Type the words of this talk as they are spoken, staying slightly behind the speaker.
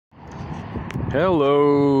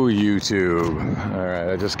Hello, YouTube. All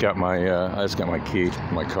right, I just got my key to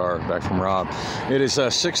my car back from Rob. It is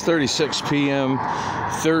 6:36 p.m.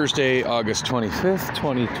 Thursday, August 25th,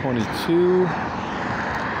 2022.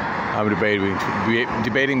 I'm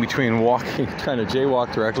debating between walking, trying to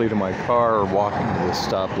jaywalk directly to my car, or walking to the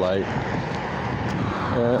stoplight.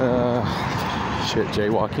 Shit,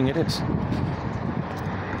 jaywalking it is.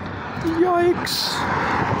 Yikes!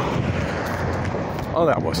 Oh,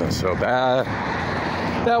 that wasn't so bad.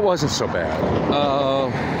 That wasn't so bad.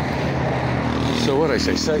 So what did I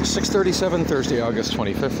say? 6:37, Thursday, August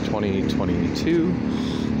 25th, 2022.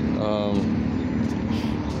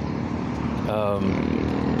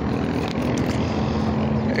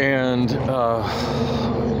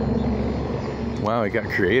 Wow, I got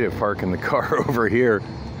creative parking the car over here.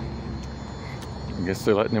 I guess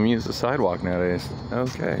they're letting him use the sidewalk nowadays.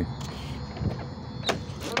 Okay.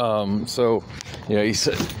 So, yeah, he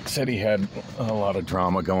said he had a lot of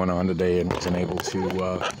drama going on today and wasn't able to,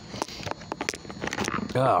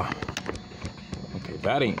 okay,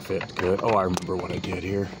 that ain't fit good. Oh, I remember what I did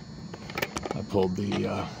here. I pulled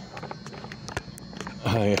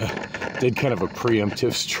I did kind of a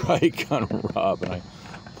preemptive strike on Rob, and I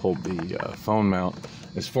pulled the phone mount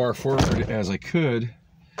as far forward as I could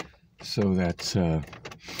so that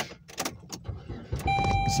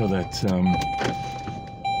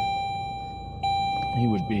he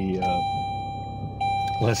would be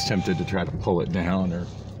less tempted to try to pull it down or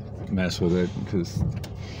mess with it, because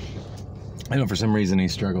I know for some reason he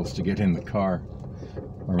struggles to get in the car,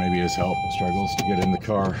 or maybe his help struggles to get in the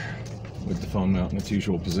car with the phone mount in its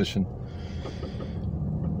usual position.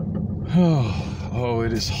 Oh,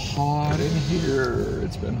 it is hot in here.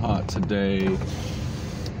 It's been hot today.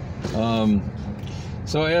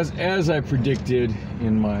 So as I predicted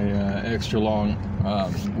in my extra long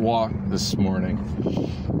walk this morning,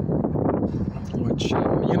 which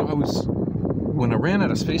when I ran out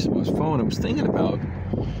of space on my phone, I was thinking about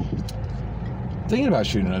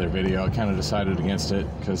shooting another video. I kind of decided against it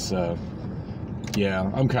because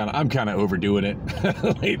yeah, I'm kind of overdoing it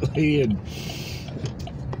lately, and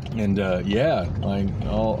yeah, like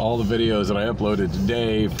all the videos that I uploaded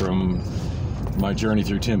today from my journey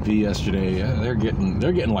through Tempe yesterday, they're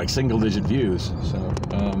getting like single-digit views. So,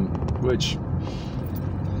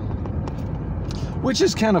 which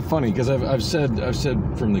is kind of funny, because I've said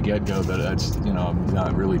from the get-go that I'm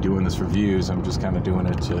not really doing this for views. I'm just kind of doing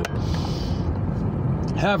it to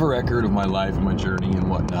have a record of my life and my journey and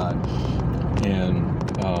whatnot. And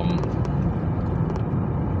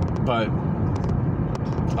but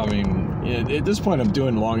I mean, at this point, I'm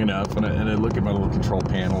doing long enough, and I look at my little control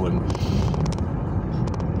panel, and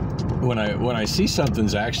when I see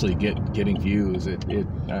something's actually getting views,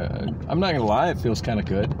 I'm not gonna lie, it feels kind of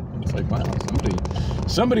good. It's like, wow,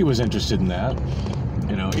 somebody was interested in that.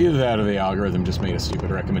 Either that or the algorithm just made a stupid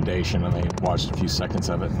recommendation, and they watched a few seconds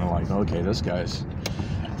of it, and they're like, okay, this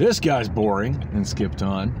guy's boring, and skipped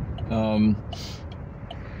on.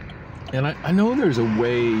 And I know there's a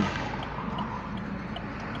way.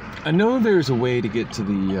 I know there's a way to get to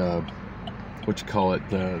the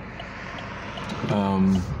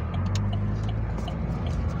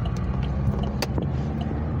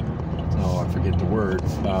I forget the word. I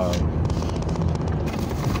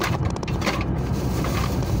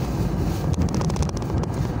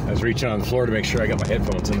was reaching on the floor to make sure I got my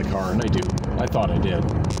headphones in the car, and I do. I thought I did.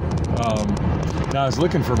 Now I was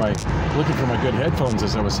looking for my good headphones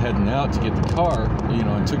as I was heading out to get the car.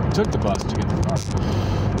 I took the bus to get the car,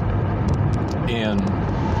 and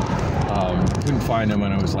couldn't find them,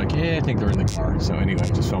 and I was like, I think they're in the car. So anyway, I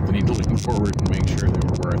just felt the need to lean forward and make sure they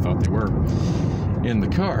were where I thought they were in the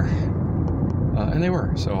car. And they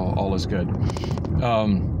were, so all is good.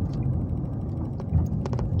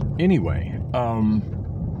 Anyway,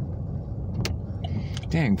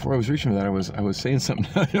 dang, before I was reaching for that, I was saying something.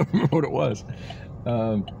 I don't remember what it was.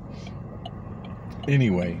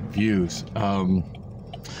 Anyway, views.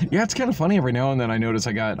 Yeah, it's kind of funny. Every now and then I notice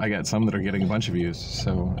I got some that are getting a bunch of views.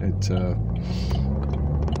 So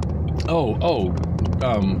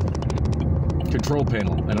control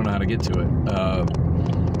panel. I don't know how to get to it.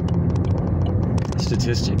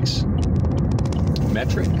 Statistics,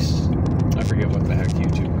 metrics. I forget what the heck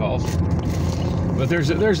YouTube calls it. But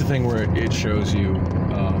there's a thing where it shows you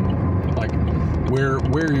like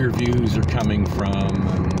where your views are coming from,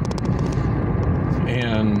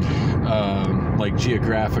 and like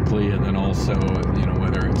geographically, and then also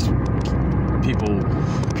whether it's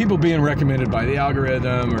people being recommended by the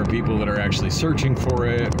algorithm, or people that are actually searching for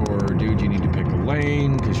it, or dude, you need to pick a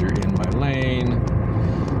lane because you're in my lane.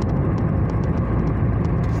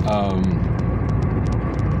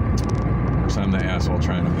 Some pass while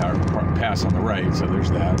trying to pass on the right, so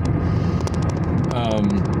there's that.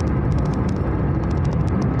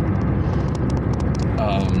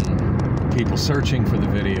 People searching for the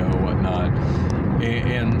video, whatnot,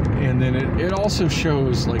 and then it also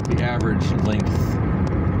shows like the average length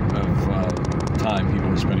of time people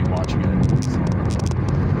are spending watching it.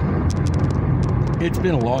 It's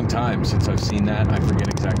been a long time since I've seen that. I forget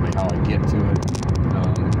exactly how I get to it.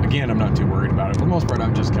 Again, I'm not too worried about it. For the most part,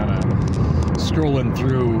 I'm just kind of scrolling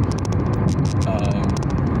through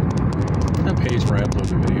a page where I upload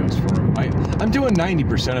the videos for them. I'm doing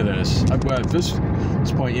 90% of this. Well, at this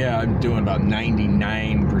point, yeah, I'm doing about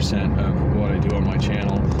 99% of what I do on my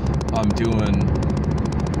channel. I'm doing,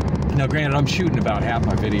 now granted, I'm shooting about half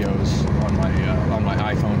my videos on my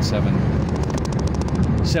iPhone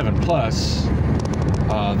 7 Plus.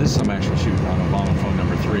 This I'm actually shooting on Obama phone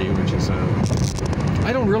number 3, which is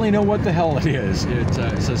I don't really know what the hell it is. It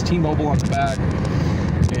says T-Mobile on the back.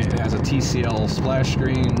 It has a TCL splash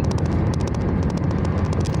screen.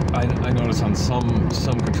 I notice on some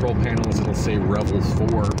control panels it'll say Revel 4,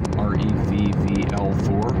 REVVL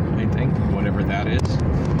 4, I think, whatever that is.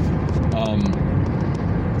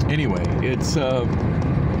 Anyway, it's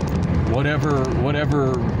whatever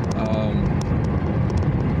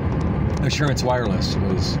Assurance Wireless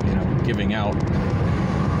was, giving out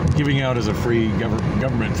as a free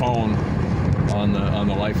government phone on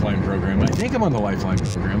the Lifeline program. I think I'm on the Lifeline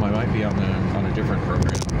program. I might be on a different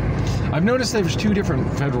program. I've noticed there's 2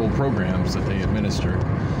 different federal programs that they administer,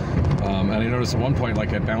 and I noticed at one point,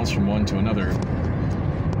 like, I bounced from one to another.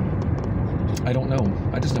 I don't know.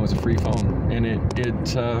 I just know it's a free phone, and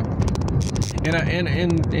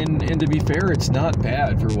and to be fair, it's not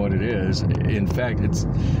bad for what it is. In fact, it's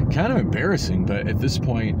kind of embarrassing, but at this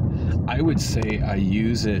point, I would say I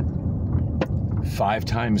use it 5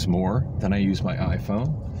 times more than I use my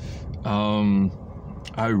iPhone.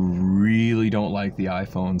 I really don't like the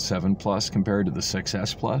iPhone 7 Plus compared to the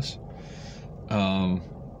 6S Plus.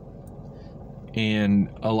 And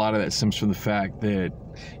a lot of that stems from the fact that,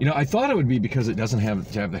 I thought it would be because it doesn't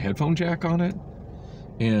have to have the headphone jack on it.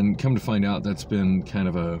 And come to find out, that's been kind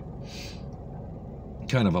of a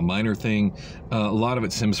minor thing. A lot of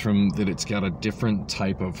it stems from that it's got a different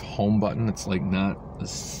type of home button. It's like not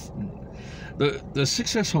the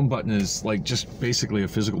 6S home button is like just basically a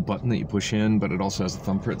physical button that you push in, but it also has a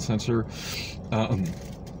thumbprint sensor.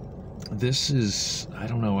 This is, I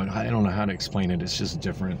don't know how to explain it. It's just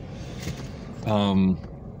different.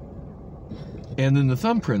 And then the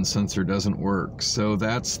thumbprint sensor doesn't work, so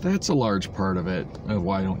that's a large part of it, of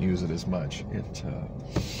why I don't use it as much.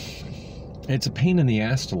 It's a pain in the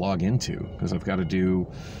ass to log into, because I've got to do,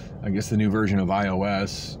 I guess the new version of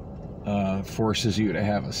iOS forces you to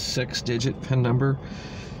have a 6-digit PIN number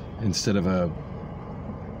instead of a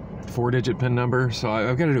 4-digit PIN number. So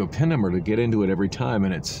I've got to do a PIN number to get into it every time,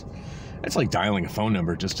 and it's like dialing a phone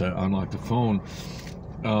number just to unlock the phone.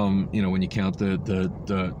 When you count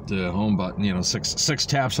the home button, six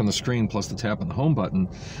taps on the screen plus the tap on the home button,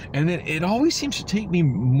 and it always seems to take me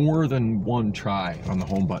more than one try on the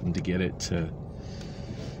home button to get it to,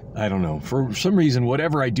 I don't know, for some reason,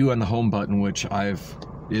 whatever I do on the home button, which I'm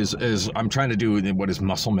trying to do what is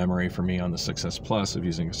muscle memory for me on the 6S Plus, of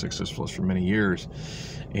using a 6S Plus for many years,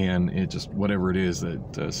 and it just, whatever it is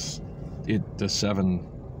that does, the 7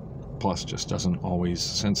 Plus just doesn't always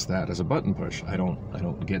sense that as a button push. I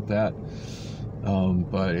don't get that,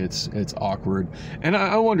 but it's awkward, and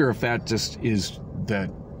I wonder if that just is that,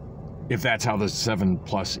 if that's how the 7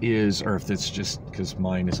 Plus is, or if it's just because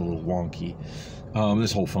mine is a little wonky.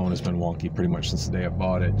 This whole phone has been wonky pretty much since the day I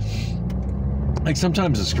bought it. Like,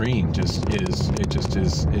 sometimes the screen just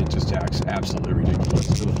acts absolutely ridiculous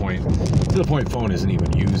to the point phone isn't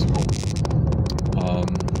even usable.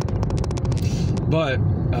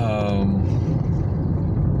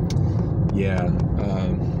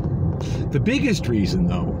 The biggest reason,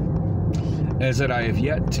 though, is that I have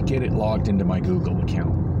yet to get it logged into my Google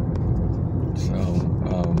account. So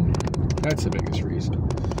that's the biggest reason.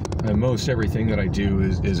 And most everything that I do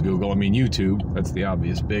is Google. I mean, YouTube, that's the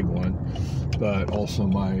obvious big one, but also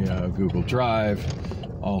my Google Drive,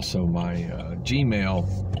 also my Gmail.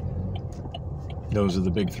 Those are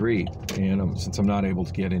the big 3. And since I'm not able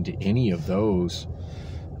to get into any of those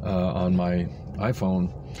on my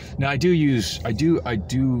iPhone, now I do use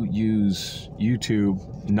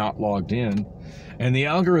YouTube not logged in, and the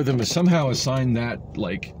algorithm has somehow assigned that,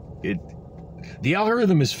 like, the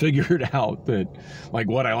algorithm has figured out that, like,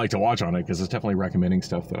 what I like to watch on it, because it's definitely recommending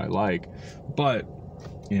stuff that I like, but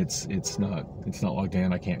it's not logged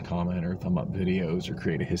in. I can't comment or thumb up videos or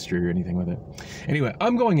create a history or anything with it. Anyway,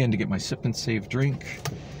 I'm going in to get my sip and save drink.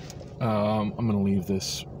 I'm going to leave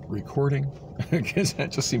this recording because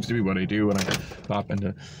that just seems to be what I do when I pop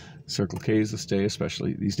into Circle K's this day,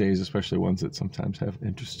 especially these days, especially ones that sometimes have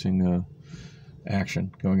interesting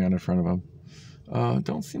action going on in front of them.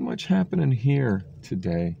 Don't see much happening here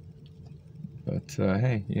today, but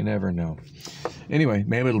hey, you never know. Anyway,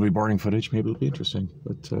 maybe it'll be boring footage, maybe it'll be interesting,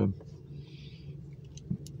 but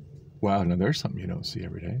wow, now there's something you don't see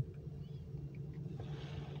every day.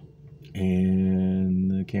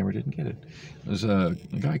 And the camera didn't get it. There's a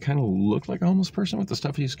guy kind of looked like a homeless person with the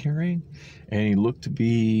stuff he's carrying, and he looked to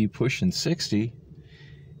be pushing 60,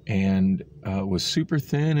 and was super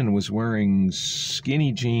thin and was wearing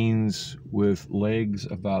skinny jeans with legs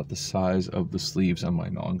about the size of the sleeves on my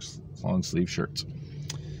long sleeve shirts.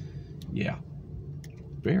 Yeah,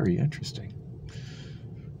 very interesting.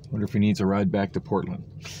 Wonder if he needs a ride back to Portland.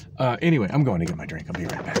 Anyway, I'm going to get my drink. I'll be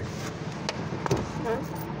right back.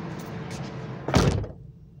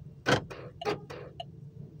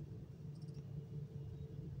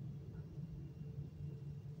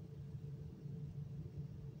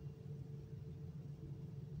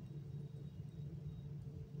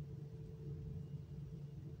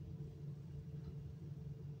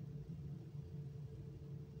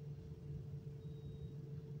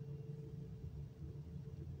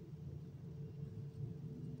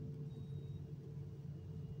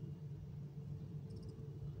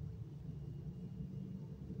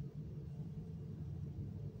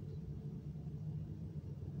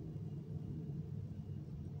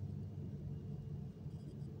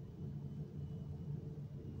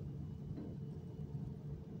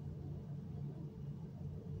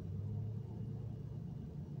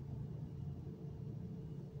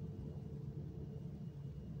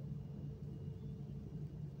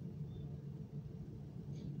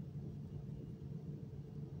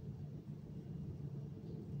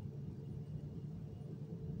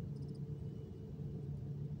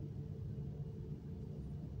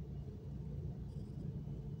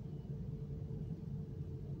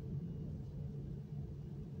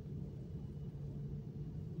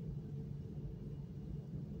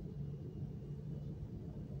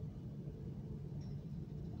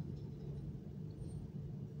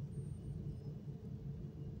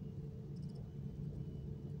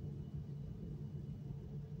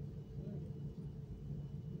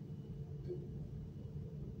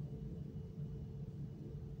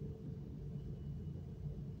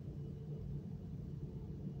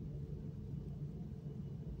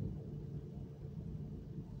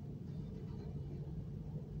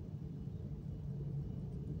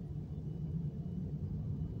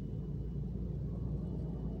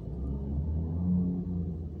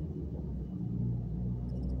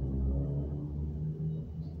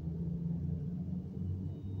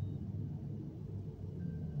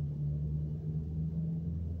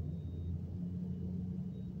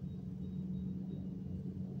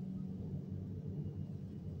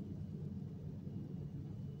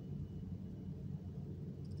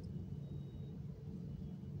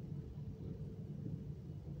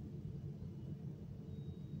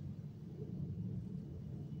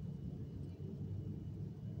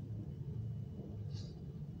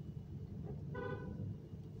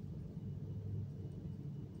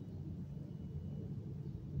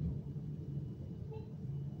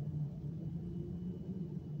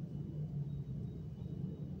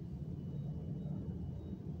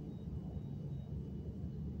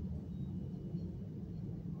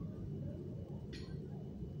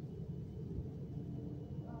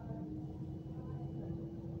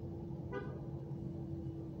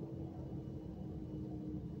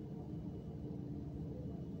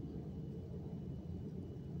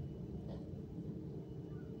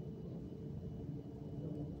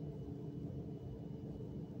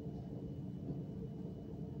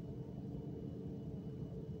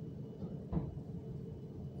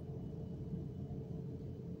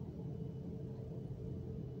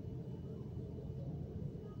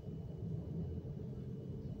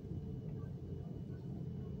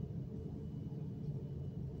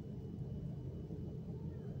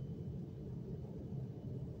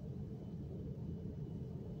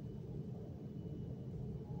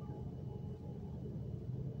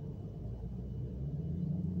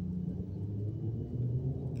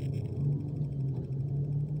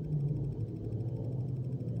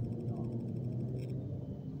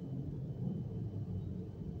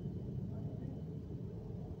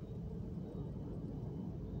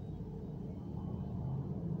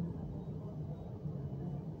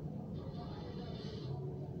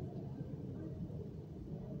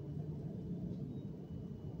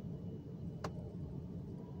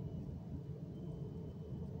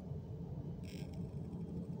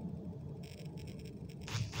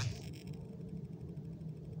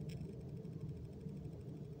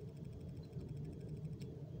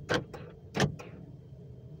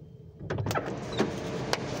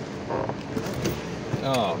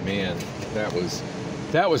 Oh man, that was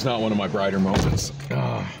not one of my brighter moments.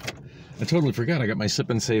 I totally forgot I got my sip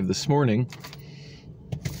and save this morning.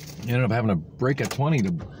 Ended up having to break a 20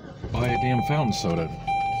 to buy a damn fountain soda.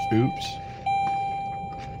 Oops.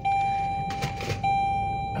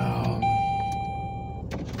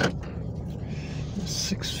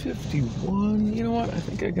 6:51. You know what? I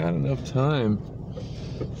think I got enough time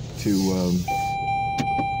to.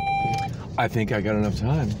 I think I got enough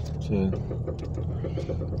time to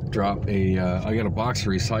drop a. I got a box of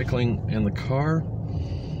recycling in the car,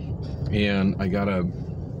 and I got a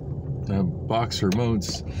box of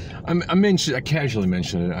remotes. I casually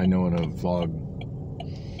mentioned it, I know, in a vlog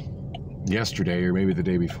yesterday or maybe the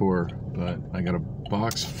day before, but I got a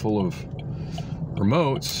box full of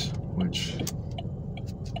remotes, which,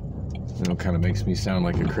 you know, kind of makes me sound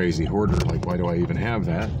like a crazy hoarder. Like, why do I even have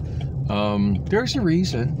that? There's a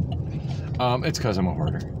reason. It's because I'm a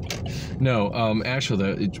hoarder. No,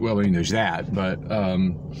 actually, well, I mean, there's that, but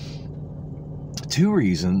two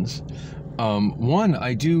reasons. One,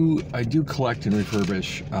 I do collect and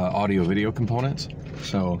refurbish audio-video components,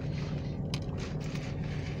 so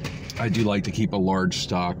I do like to keep a large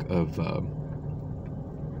stock of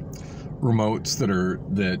remotes that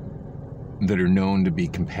are known to be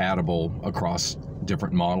compatible across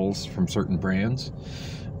different models from certain brands.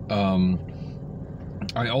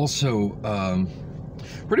 I also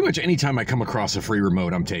pretty much anytime I come across a free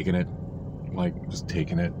remote, I'm taking it. Like, just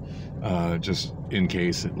taking it, just in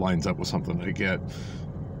case it lines up with something I get.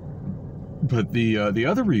 But the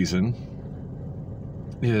other reason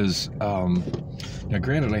is, now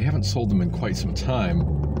granted, I haven't sold them in quite some time,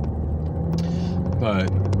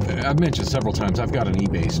 but I've mentioned several times I've got an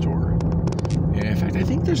eBay store. And in fact, I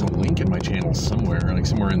think there's a link in my channel somewhere, like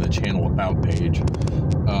somewhere in the channel about page.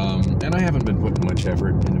 And I haven't been putting much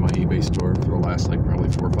effort into my eBay store for the last, like, probably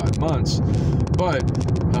 4 or 5 months. But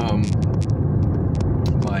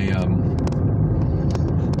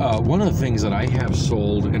one of the things that I have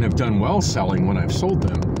sold and have done well selling when I've sold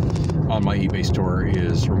them on my eBay store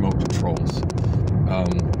is remote controls.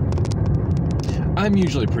 I'm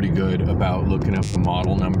usually pretty good about looking up the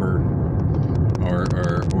model number, or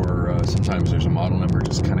sometimes there's a model number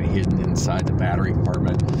just kind of hidden inside the battery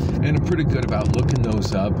compartment, and I'm pretty good about looking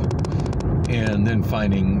those up and then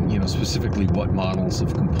finding, you know, specifically what models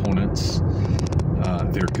of components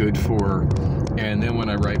they're good for. And then when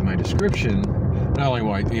I write my description, not only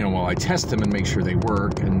while I test them and make sure they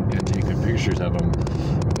work and take good pictures of them,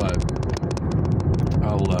 but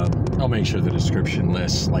I'll make sure the description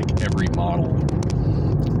lists, like, every model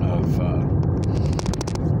of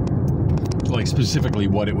like, specifically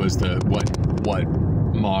what it was, what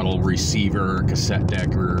model receiver, cassette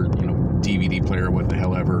deck, or, you know, DVD player, what the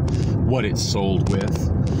hell ever, what it's sold with.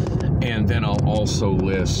 And then I'll also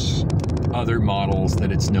list other models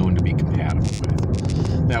that it's known to be compatible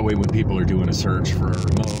with. That way, when people are doing a search for a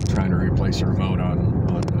remote, trying to replace a remote on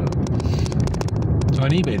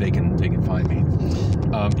eBay, they can find me.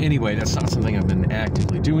 Anyway, that's not something I've been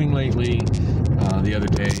actively doing lately. The other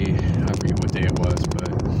day, I forget what day it was,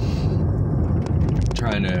 but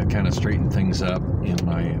trying to kind of straighten things up in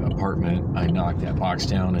my apartment, I knocked that box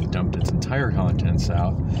down and dumped its entire contents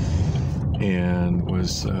out, and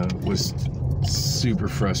was super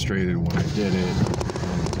frustrated when I did it.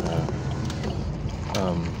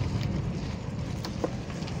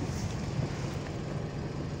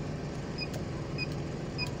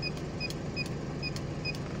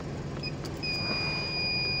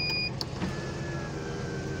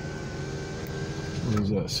 And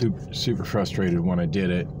was super frustrated when I did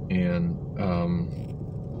it, and I'm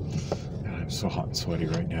so hot and sweaty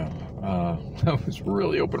right now. I was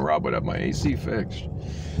really hoping Rob would have my AC fixed.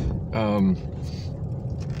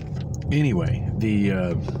 Anyway,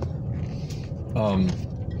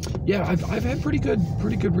 yeah, I've had pretty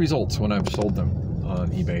good results when I've sold them on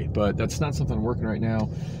eBay, but that's not something I'm working right now.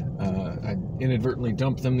 I inadvertently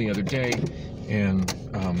dumped them the other day, and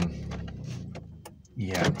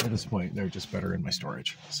yeah, at this point, they're just better in my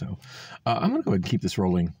storage. So I'm going to go ahead and keep this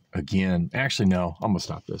rolling again. Actually, no, I'm going to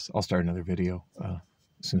stop this. I'll start another video as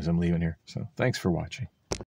soon as I'm leaving here. So thanks for watching.